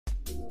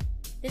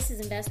This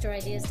is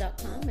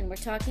InvestorIdeas.com, and we're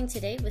talking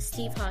today with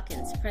Steve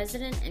Hawkins,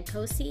 President and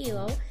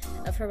co-CEO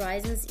of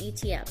Horizons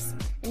ETFs.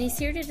 And he's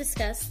here to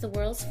discuss the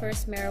world's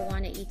first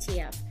marijuana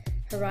ETF,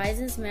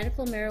 Horizons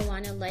Medical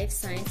Marijuana Life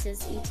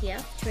Sciences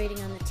ETF, trading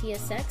on the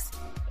TSX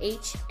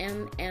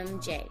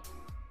HMMJ.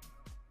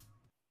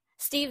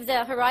 Steve,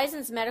 the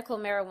Horizons Medical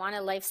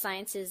Marijuana Life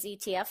Sciences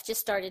ETF just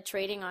started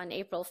trading on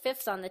April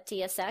 5th on the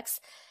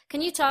TSX.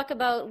 Can you talk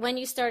about when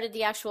you started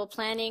the actual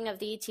planning of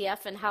the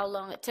ETF and how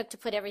long it took to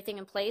put everything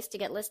in place to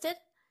get listed?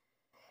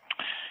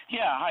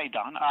 Yeah, hi,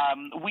 Don.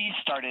 We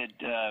started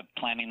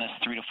planning this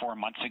 3 to 4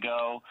 months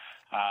ago.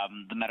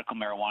 The medical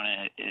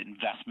marijuana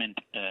investment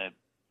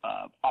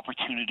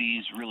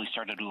opportunities really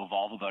started to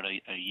evolve about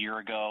a year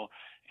ago.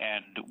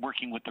 And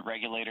working with the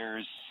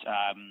regulators,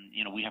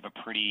 we have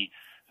a pretty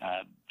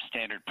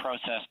standard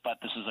process, but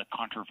this is a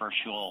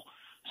controversial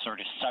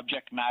sort of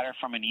subject matter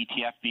from an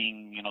ETF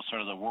being,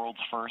 sort of the world's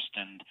first.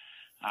 And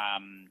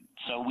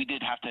so we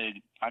did have to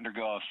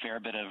undergo a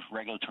fair bit of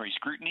regulatory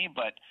scrutiny,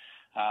 but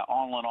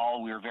all in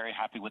all, we were very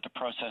happy with the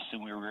process,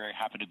 and we were very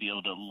happy to be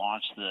able to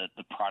launch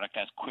the product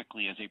as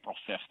quickly as April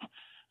 5th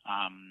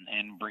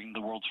and bring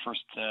the world's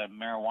first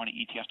marijuana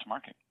ETF to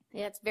market.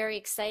 Yeah, it's very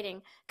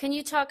exciting. Can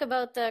you talk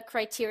about the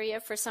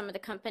criteria for some of the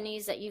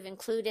companies that you've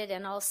included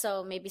and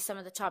also maybe some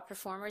of the top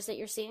performers that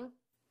you're seeing?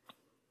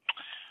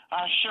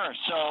 Sure.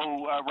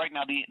 So right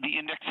now the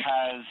index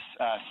has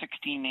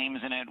 16 names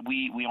in it.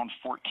 We own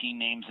 14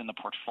 names in the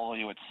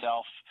portfolio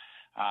itself.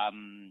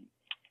 10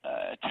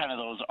 of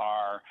those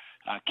are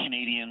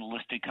Canadian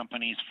listed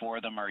companies. 4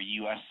 of them are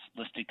U.S.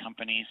 listed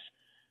companies.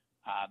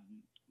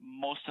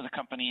 Most of the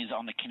companies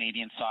on the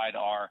Canadian side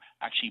are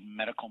actually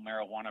medical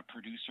marijuana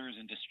producers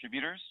and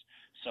distributors,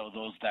 so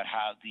those that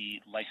have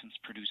the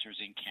licensed producers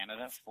in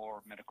Canada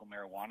for medical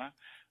marijuana.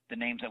 The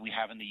names that we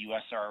have in the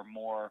U.S. are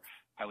more,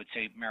 I would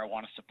say,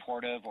 marijuana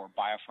supportive or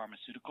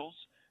biopharmaceuticals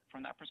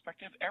from that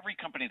perspective. Every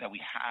company that we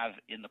have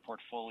in the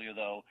portfolio,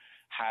 though,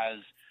 has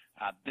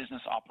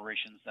business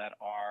operations that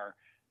are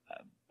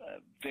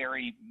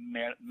very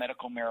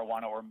medical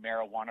marijuana or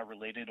marijuana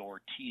related,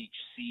 or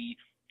THC,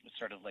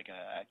 sort of like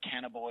a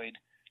cannabinoid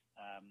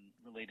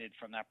related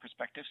from that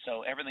perspective.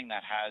 So everything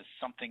that has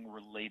something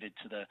related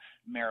to the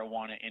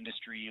marijuana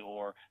industry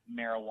or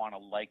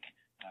marijuana-like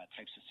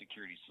types of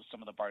securities. So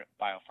some of the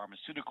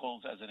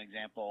biopharmaceuticals, as an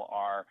example,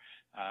 are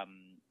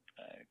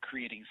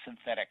creating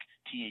synthetic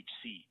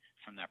THC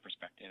from that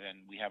perspective.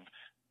 And we have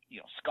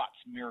Scott's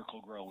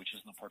Miracle-Gro, which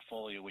is in the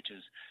portfolio, which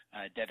is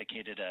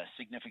dedicated a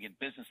significant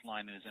business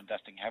line and is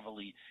investing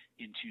heavily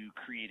into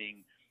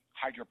creating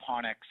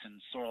hydroponics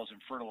and soils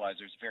and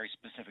fertilizers very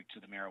specific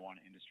to the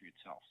marijuana industry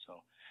itself.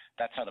 So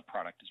that's how the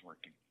product is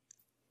working.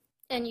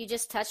 And you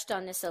just touched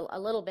on this a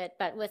little bit,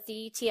 but with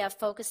the ETF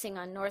focusing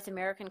on North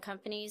American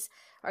companies,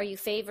 are you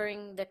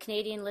favoring the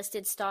Canadian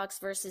listed stocks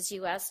versus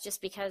U.S.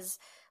 just because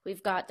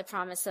we've got the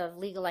promise of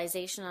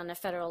legalization on a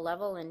federal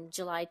level in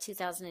July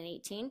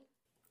 2018?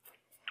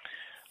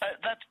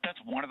 That's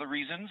one of the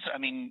reasons. I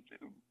mean,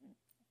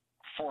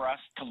 for us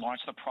to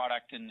launch the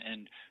product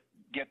and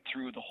get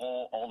through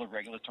all the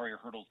regulatory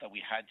hurdles that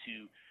we had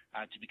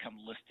to become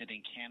listed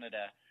in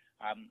Canada,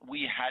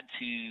 we had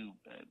to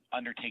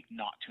undertake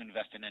not to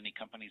invest in any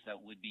companies that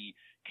would be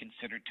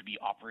considered to be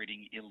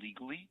operating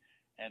illegally.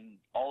 And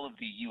all of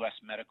the U.S.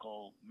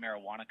 medical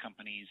marijuana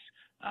companies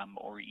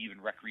or even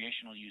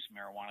recreational use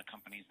marijuana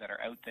companies that are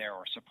out there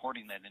or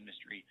supporting that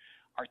industry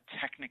are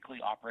technically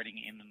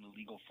operating in an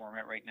illegal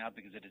format right now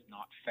because it is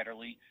not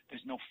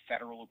there's no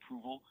federal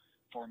approval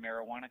for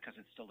marijuana because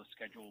it's still a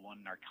Schedule I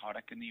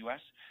narcotic in the U.S.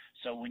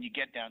 So when you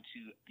get down to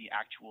the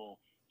actual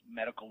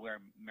medical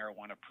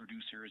marijuana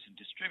producers and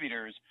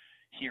distributors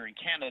here in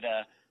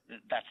Canada,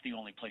 that's the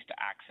only place to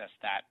access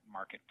that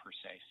market per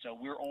se. So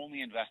we're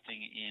only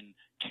investing in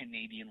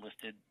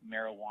Canadian-listed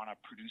marijuana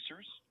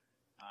producers,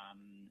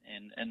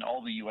 and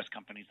all the U.S.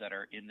 companies that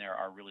are in there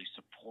are really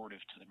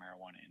supportive to the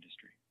marijuana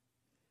industry.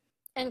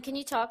 And can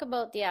you talk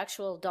about the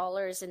actual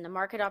dollars and the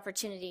market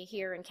opportunity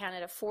here in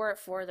Canada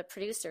for the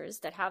producers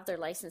that have their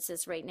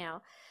licenses right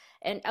now?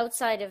 And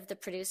outside of the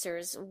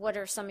producers, what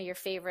are some of your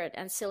favorite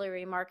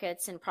ancillary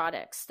markets and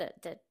products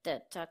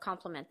that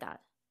complement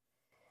that?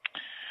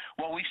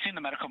 Well, we've seen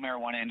the medical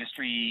marijuana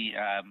industry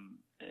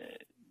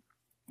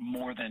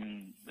more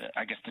than,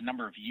 I guess, the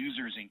number of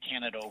users in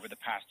Canada over the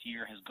past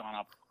year has gone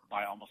up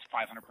by almost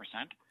 500%.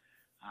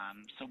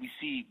 So we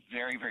see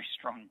very, very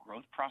strong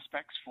growth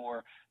prospects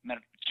for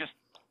just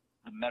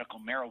the medical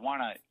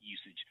marijuana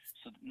usage.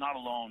 So not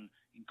alone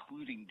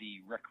including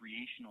the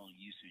recreational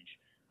usage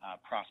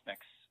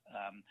prospects.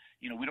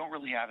 We don't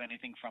really have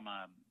anything from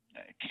a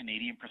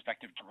Canadian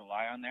perspective to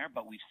rely on there,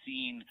 but we've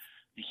seen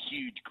the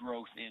huge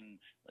growth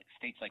in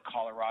states like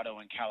Colorado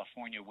and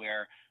California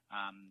where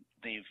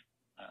they've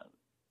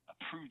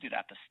approved it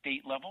at the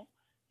state level.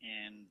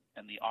 And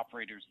the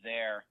operators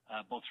there,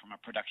 both from a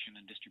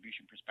production and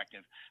distribution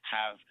perspective,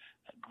 have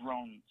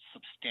grown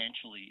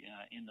substantially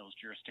in those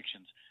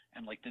jurisdictions.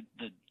 And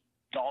the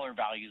dollar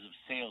values of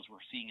sales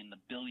we're seeing in the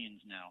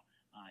billions now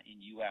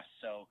in U.S.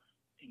 So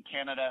in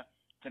Canada,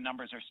 the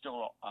numbers are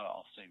still,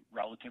 I'll say,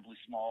 relatively comparatively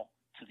small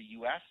to the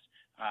U.S.,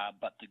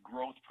 but the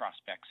growth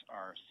prospects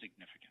are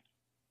significant.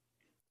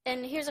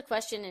 And here's a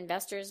question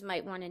investors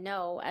might want to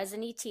know. As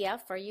an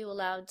ETF, are you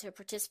allowed to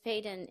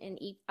participate in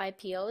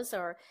IPOs,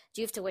 or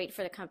do you have to wait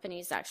for the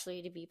companies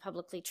actually to be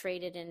publicly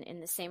traded in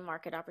the same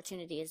market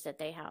opportunities that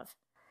they have?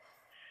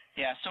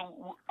 Yeah,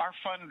 so our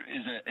fund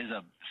is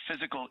a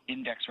physical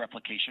index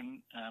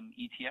replication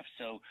ETF.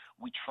 So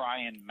we try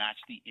and match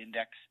the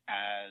index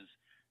as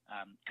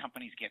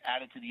companies get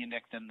added to the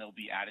index, then they'll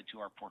be added to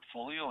our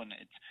portfolio, and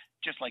it's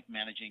just like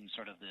managing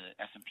sort of the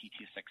S&P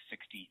TSX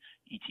 60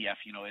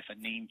 ETF. You know, if a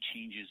name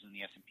changes in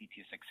the S&P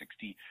TSX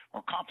 60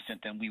 or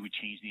composite, then we would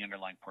change the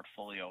underlying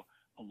portfolio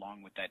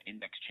along with that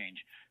index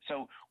change.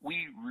 So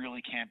we really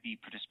can't be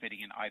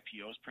participating in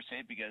IPOs per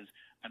se, because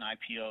an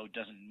IPO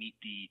doesn't meet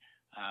the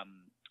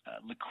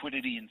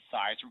liquidity and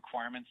size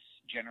requirements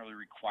generally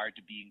required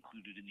to be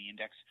included in the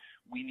index.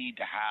 We need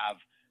to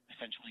have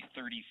essentially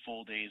 30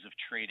 full days of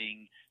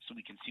trading so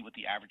we can see what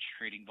the average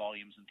trading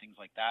volumes and things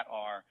like that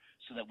are,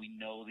 so that we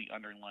know the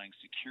underlying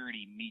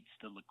security meets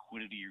the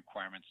liquidity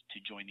requirements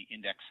to join the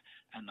index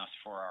and thus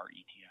for our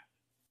ETF.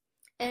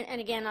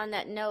 And again, on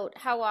that note,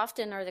 how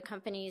often are the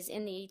companies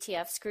in the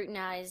ETF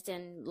scrutinized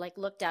and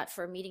looked at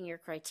for meeting your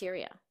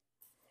criteria?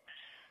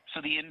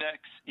 So the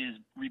index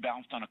is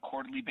rebalanced on a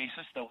quarterly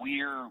basis, though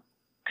we're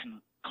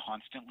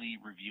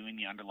constantly reviewing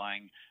the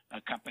underlying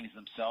companies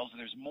themselves.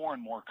 There's more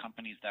and more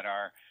companies that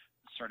are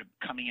sort of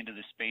coming into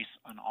this space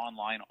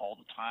online all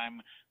the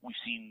time. We've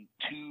seen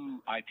 2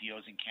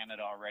 IPOs in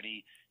Canada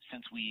already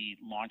since we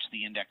launched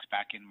the index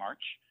back in March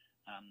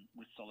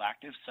with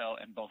Solactive.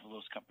 And both of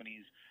those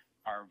companies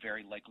are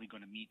very likely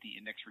going to meet the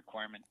index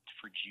requirement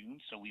for June.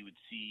 So we would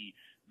see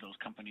those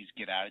companies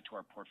get added to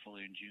our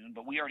portfolio in June.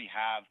 But we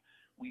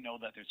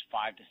know that there's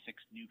 5 to 6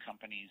 new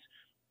companies,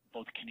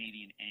 both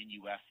Canadian and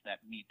U.S.,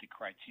 that meet the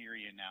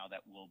criteria now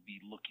that we'll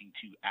be looking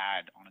to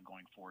add on a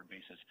going forward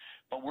basis.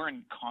 But we're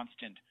in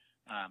constant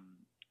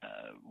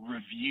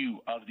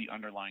review of the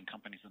underlying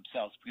companies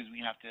themselves, because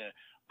we have to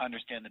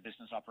understand the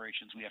business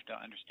operations. We have to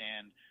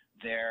understand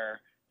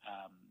their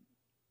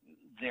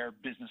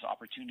business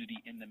opportunity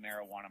in the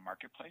marijuana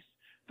marketplace.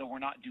 Though we're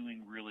not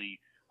doing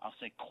really, I'll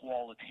say,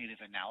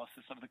 qualitative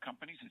analysis of the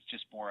companies. It's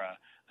just more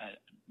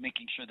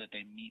making sure that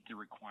they meet the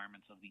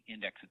requirements of the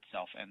index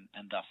itself and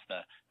thus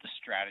the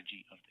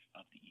strategy of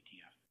the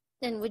ETF.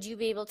 And would you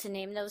be able to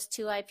name those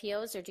 2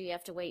 IPOs, or do you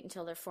have to wait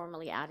until they're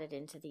formally added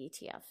into the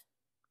ETF?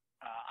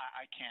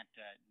 I can't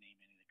name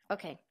any of the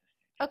companies.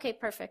 Okay,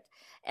 perfect.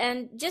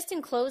 And just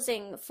in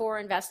closing, for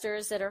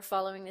investors that are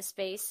following the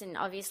space, and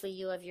obviously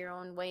you have your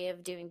own way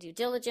of doing due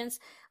diligence,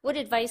 what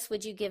advice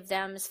would you give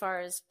them as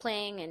far as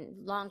playing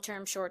and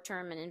long-term,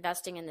 short-term, and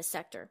investing in the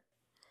sector?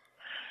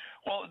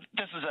 Well,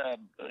 this is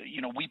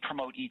we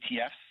promote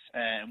ETFs,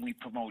 and we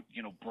promote,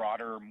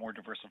 broader, more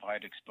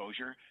diversified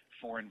exposure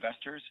for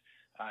investors.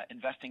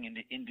 Investing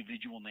into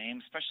individual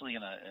names, especially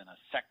in a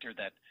sector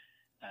that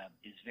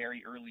is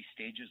very early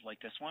stages like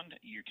this one,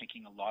 you're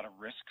taking a lot of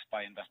risks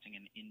by investing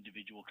in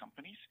individual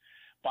companies.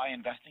 By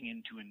investing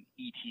into an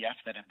ETF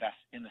that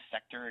invests in the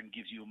sector and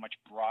gives you a much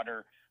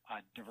broader,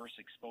 diverse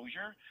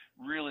exposure,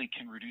 really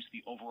can reduce the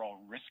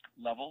overall risk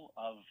level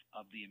of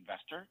the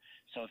investor.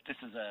 So if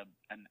this is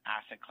an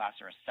asset class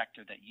or a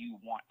sector that you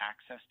want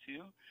access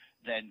to,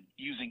 then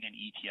using an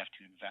ETF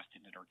to invest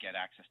in it or get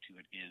access to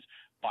it is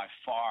by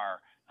far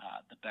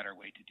the better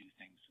way to do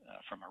things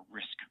from a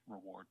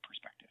risk-reward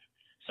perspective.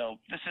 So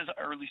this is an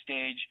early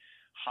stage,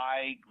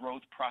 high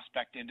growth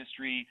prospect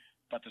industry,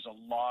 but there's a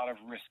lot of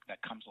risk that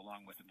comes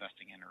along with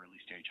investing in early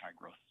stage, high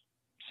growth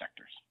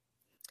sectors.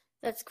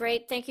 That's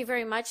great. Thank you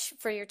very much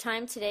for your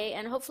time today.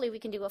 And hopefully we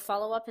can do a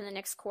follow-up in the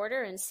next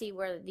quarter and see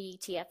where the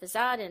ETF is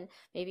at. And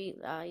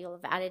maybe you'll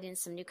have added in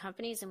some new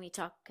companies and we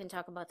can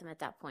talk about them at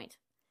that point.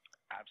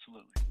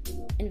 Absolutely.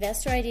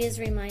 Investor Ideas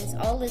reminds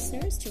all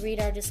listeners to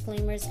read our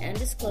disclaimers and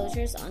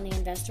disclosures on the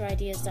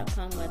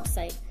InvestorIdeas.com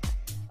website.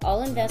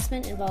 All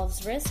investment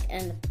involves risk,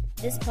 and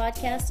this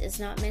podcast is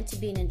not meant to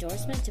be an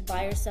endorsement to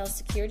buy or sell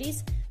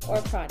securities or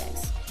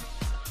products.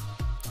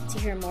 To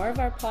hear more of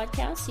our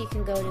podcasts, you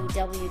can go to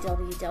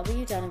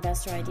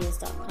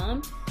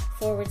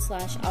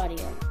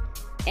www.InvestorIdeas.com/audio.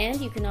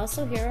 And you can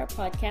also hear our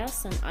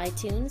podcasts on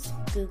iTunes,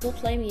 Google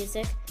Play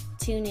Music,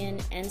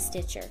 TuneIn, and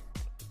Stitcher.